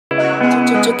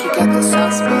Chuki got the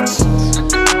sauce, bitch.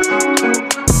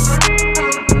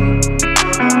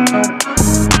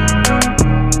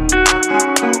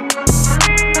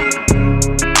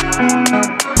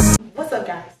 What's up,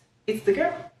 guys? It's the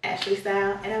girl, Ashley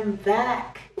Style, and I'm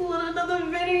back with another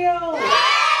video.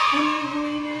 Can you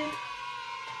believe it?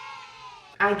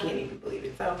 I can't even believe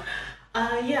it. So,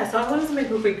 yeah, so I wanted to make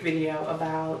a quick video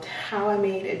about how I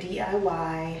made a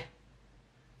DIY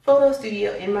photo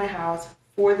studio in my house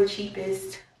for the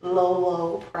cheapest,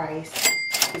 low price.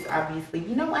 Because obviously,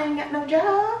 you know, I ain't got no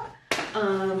job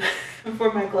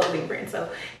for my clothing brand.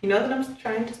 So, you know that I'm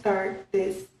trying to start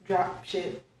this drop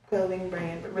ship clothing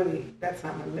brand, but really that's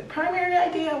not my primary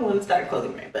idea. I want to start a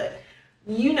clothing brand, but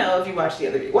you know, if you watch the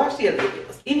other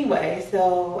videos. Anyway,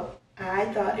 so I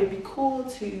thought it'd be cool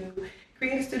to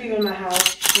create a studio in my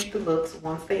house, shoot the looks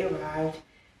once they arrived,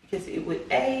 because it would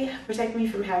A, protect me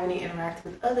from having to interact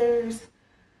with others,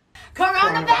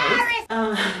 coronavirus,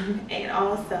 and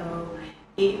also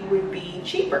it would be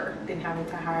cheaper than having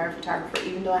to hire a photographer,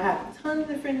 even though I have tons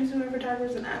of friends who are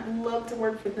photographers and I'd love to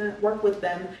work with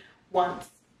them once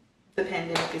the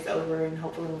pandemic is over and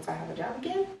hopefully once I have a job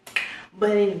again.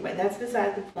 But anyway, that's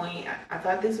beside the point. I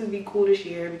thought this would be cool to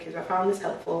share because I found this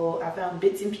helpful. I found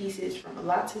bits and pieces from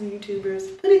lots of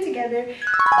YouTubers, put it together.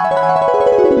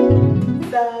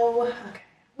 So, okay,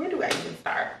 where do I even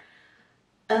start?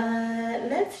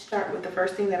 Let's start with the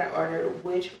first thing that I ordered,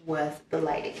 which was the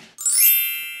lighting.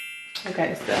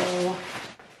 Okay, so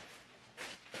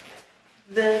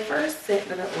the first set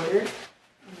that I ordered,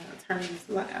 I'm gonna turn these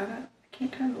lights. I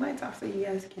can't turn the lights off so you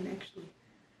guys can actually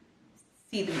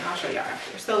see them. I'll show y'all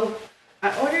after. So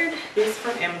I ordered this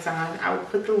from Amazon. I will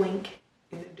put the link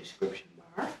in the description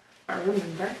bar if I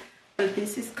remember. But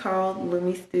this is called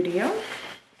Lumi Studio.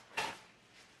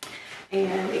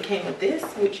 And it came with this,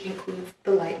 which includes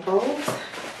the light bulbs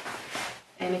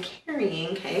and a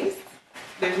carrying case.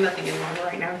 There's nothing in mine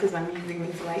right now because I'm using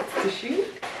these lights to shoot.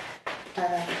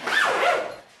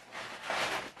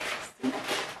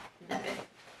 Nothing.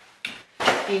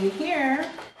 In here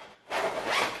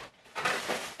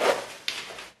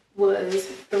was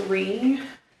 3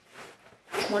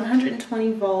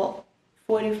 120 volt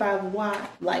 45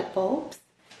 watt light bulbs,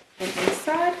 and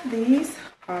inside of these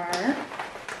are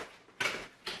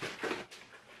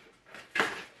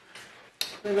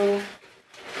little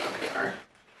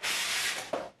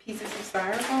pieces of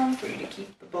styrofoam for you to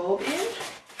keep the bulb in.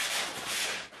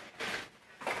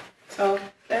 So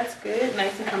that's good,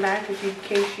 nice and compact in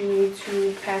case you need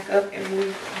to pack up and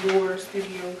move your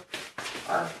studio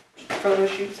or photo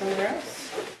shoot somewhere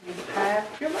else. You have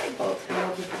your light bulbs and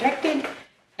they'll be protected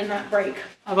and not break.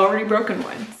 I've already broken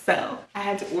one, so I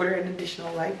had to order an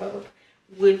additional light bulb,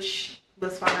 which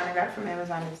was fine. I got from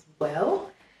Amazon as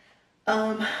well.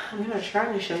 I'm gonna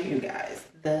try to show you guys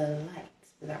the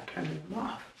lights without turning them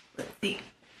off. Let's see.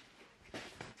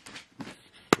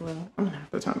 Well, I'm gonna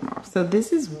have to turn them off. So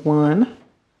this is one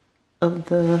of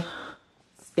the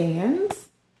stands,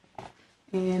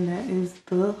 and that is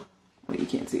the, well, you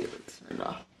can't see it, let's turn it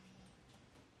off.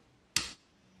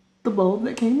 The bulb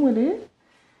that came with it.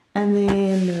 And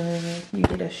then you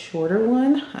get a shorter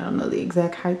one. I don't know the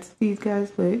exact heights of these guys,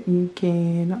 but you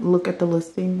can look at the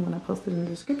listing when I post it in the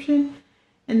description.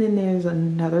 And then there's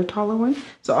another taller one.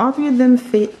 So all 3 of them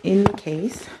fit in the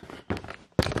case.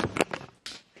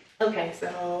 Okay,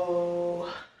 so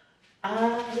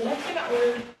the next thing I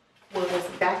ordered was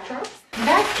backdrops.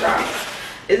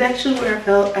 Backdrops is actually where I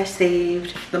felt I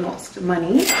saved the most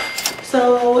money.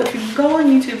 So if you go on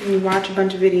YouTube and you watch a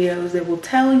bunch of videos, they will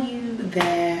tell you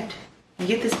that you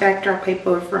get this backdrop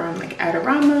paper from like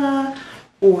Adorama,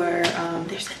 or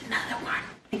there's another one.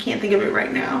 I can't think of it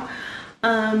right now.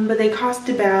 But they cost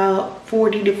about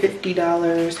 $40 to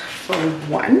 $50 for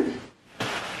one.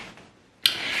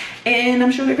 And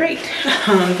I'm sure they're great.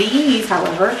 These,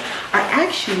 however, are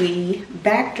actually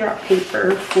backdrop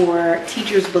paper for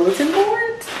teachers' bulletin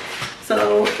boards.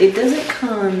 So it doesn't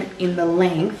come in the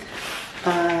length,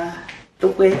 the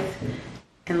width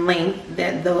and length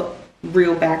that the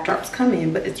real backdrops come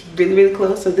in, but it's really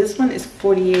close. So this one is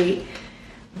 48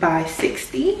 by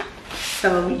 60.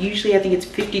 So usually I think it's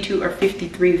 52 or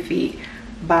 53 feet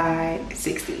by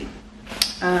 60.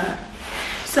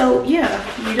 So yeah,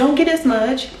 you don't get as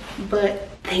much, but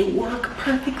they work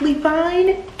perfectly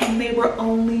fine, and they were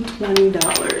only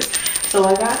 $20. So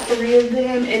I got 3 of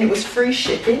them and it was free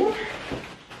shipping.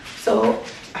 So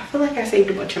I feel like I saved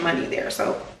a bunch of money there.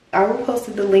 So I will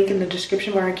post the link in the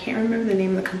description bar. I can't remember the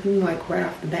name of the company like right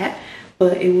off the bat,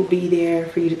 but it will be there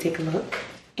for you to take a look.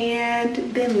 And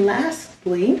then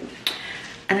lastly,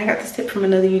 and I got this tip from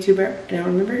another YouTuber. I don't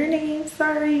remember her name,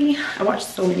 sorry. I watched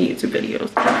so many YouTube videos.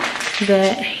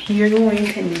 that you're going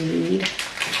to need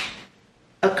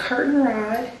a curtain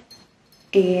rod,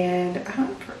 and I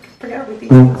forgot what these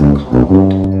things are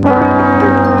called. The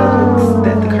hooks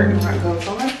that the curtain rod goes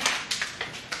on.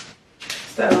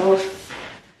 So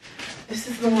this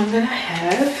is the one that I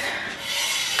have.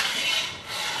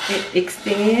 It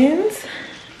extends.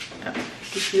 You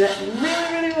can see that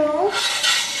really well.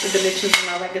 The dimensions and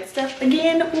all that good stuff,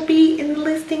 again, will be in the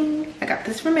listing. I got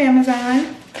this from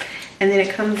Amazon. And then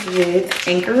it comes with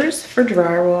anchors for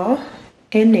drywall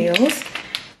and nails.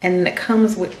 And then it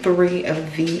comes with 3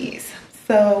 of these.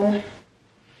 So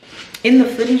in the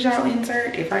footage I'll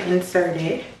insert, if I insert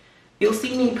it, you'll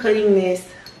see me putting this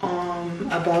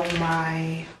above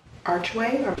my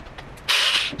archway.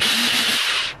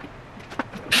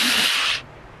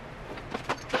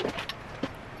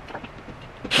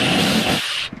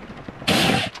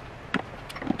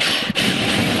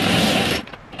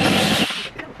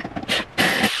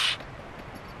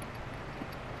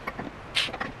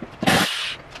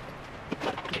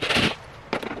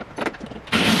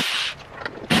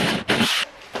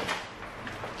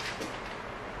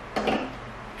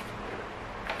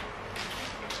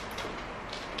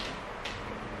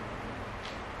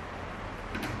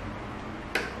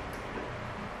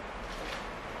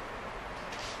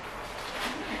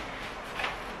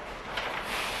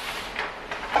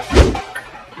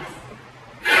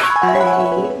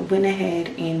 I went ahead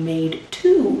and made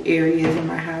 2 areas in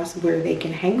my house where they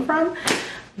can hang from.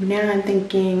 Now I'm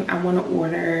thinking I want to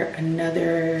order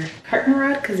another curtain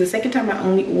rod because the second time I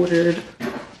only ordered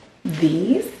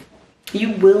these.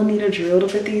 You will need a drill to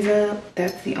put these up.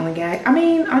 That's the only gag. I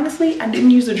mean, honestly, I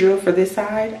didn't use a drill for this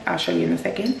side. I'll show you in a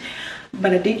second.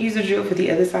 But I did use a drill for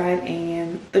the other side,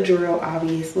 and the drill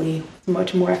obviously is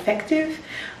much more effective.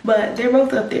 But they're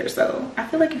both up there, so I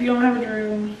feel like if you don't have a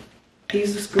drill,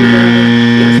 use the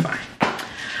screwdriver, it's fine.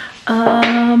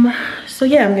 So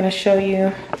yeah, I'm gonna show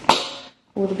you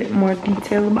a little bit more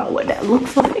detail about what that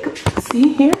looks like. Let's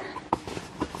see here.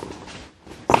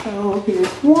 So here's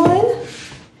one.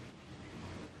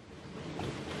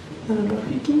 I don't know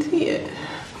if you can see it.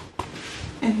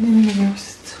 And then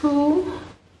there's 2.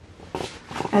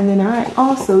 And then I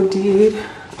also did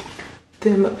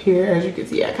them up here. As you can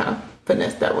see, I kind of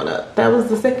finessed that one up. That was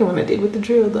the second one I did with the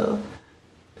drill though.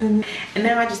 And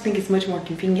now I just think it's much more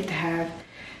convenient to have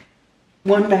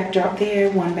one backdrop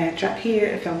there, one backdrop here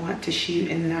if I want to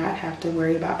shoot and not have to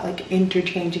worry about like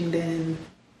interchanging them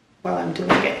while I'm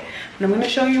doing it. And I'm going to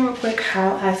show you real quick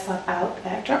how I swap out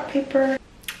backdrop paper.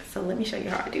 So let me show you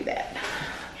how I do that.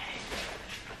 Okay.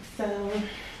 So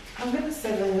I'm going to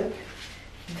set up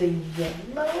the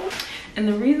yellow. And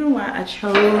the reason why I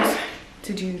chose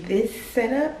to do this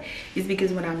setup is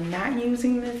because when I'm not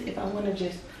using this, if I want to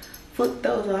just flip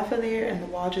those off of there and the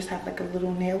wall just have like a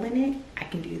little nail in it, I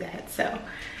can do that. So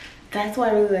that's why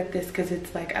I really like this, because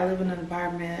it's like I live in an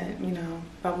environment, you know,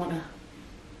 if I want to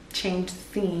change the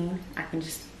scene, I can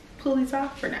just pull these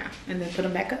off for now and then put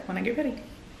them back up when I get ready.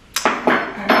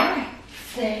 Alright,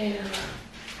 so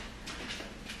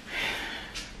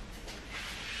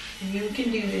you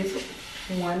can do this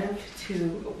one of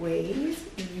 2 ways.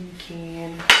 You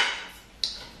can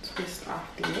twist off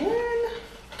the end,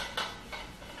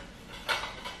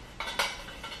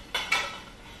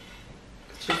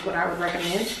 which is what I would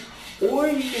recommend, or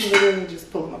you can literally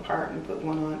just pull them apart and put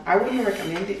one on. I wouldn't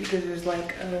recommend it because there's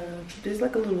like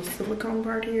a little silicone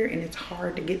part here and it's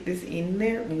hard to get this in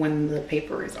there when the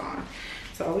paper is on.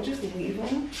 So I would just leave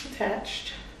them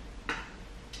attached.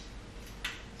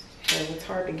 So it's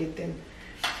hard to get them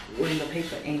when the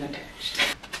paper ain't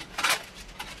attached.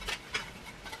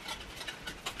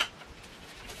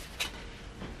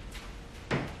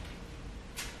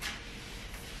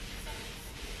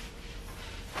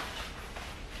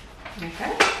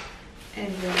 Okay,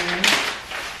 and then I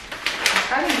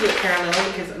try to do it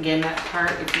parallel because again, that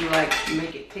part, if you like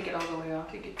take it all the way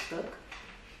off, it gets stuck.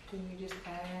 Then you just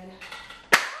add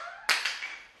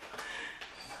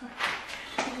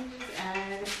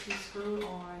the screw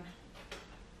on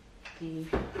the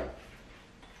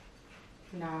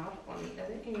knob on the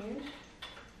other end.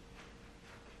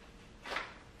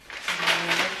 And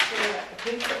make sure that the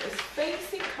paper is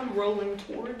facing, come rolling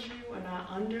towards you and not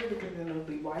under, because then it'll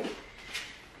be white.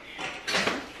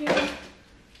 Here.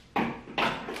 Now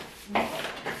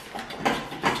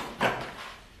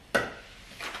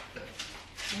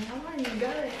you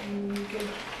got it, and you can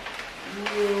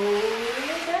roll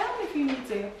it down if you need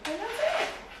to, and that's it.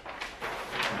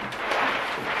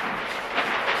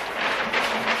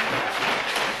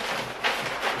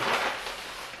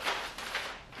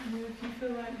 And then if you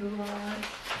feel like the line,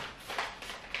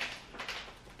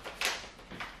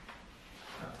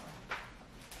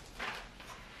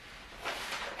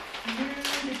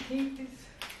 these.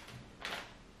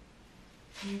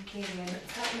 You can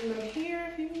tighten them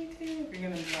here if you need to. If you're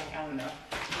gonna be like, I don't know,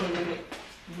 pulling it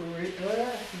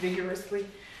vigorously.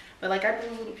 But like I put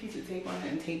a little piece of tape on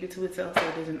it and tape it to itself so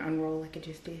it doesn't unroll like it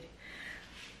just did.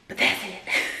 But that's it.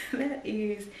 That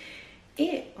is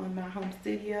it on my home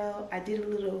studio. I did a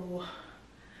little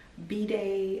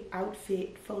B-Day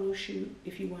outfit photo shoot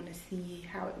if you want to see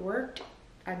how it worked.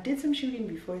 I did some shooting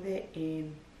before that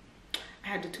and I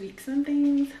had to tweak some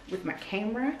things with my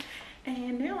camera,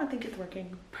 and now I think it's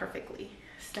working perfectly.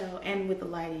 So, and with the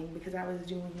lighting, because I was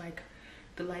doing like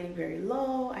the lighting very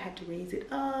low, I had to raise it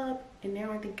up, and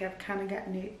now I think I've kind of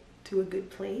gotten it to a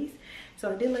good place.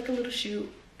 So I did like a little shoot.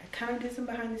 I kind of did some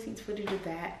behind the scenes footage of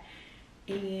that,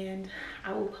 and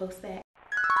I will post that.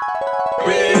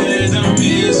 Rhythm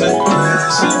is a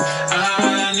blessing.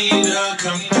 I need a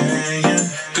companion.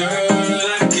 Girl,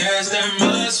 I guess that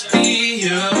must be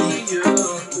you.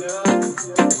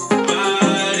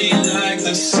 Body like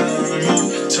the sun,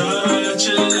 touch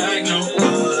it like no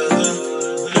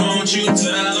other. Don't you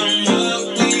tell them what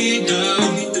we do.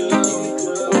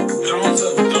 Don't.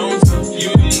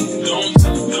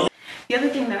 The other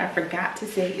thing that I forgot to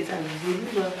say is I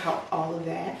really love how all of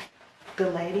that, the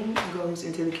lighting goes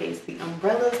into the case. The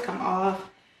umbrellas come off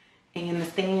and the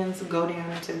stands go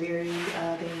down into very,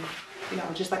 you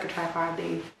know, just like a tripod,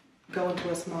 they go into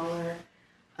a smaller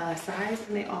size,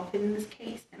 and they all fit in this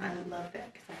case. And I love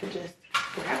that because I can just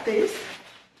grab this,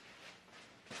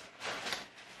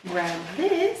 grab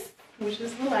this, which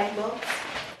is the light bulb,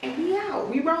 and we out.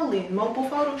 We rolling. Mobile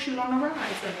photo shoot on the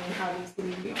rise. I mean, obviously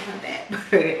we don't have that,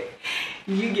 but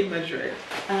you get my drift.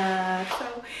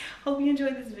 So hope you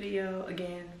enjoyed this video.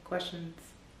 Again, questions,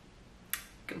 you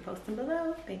can post them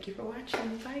below. Thank you for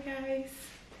watching. Bye guys.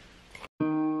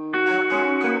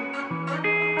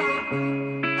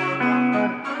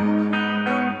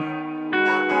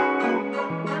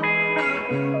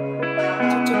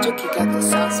 Chuki got the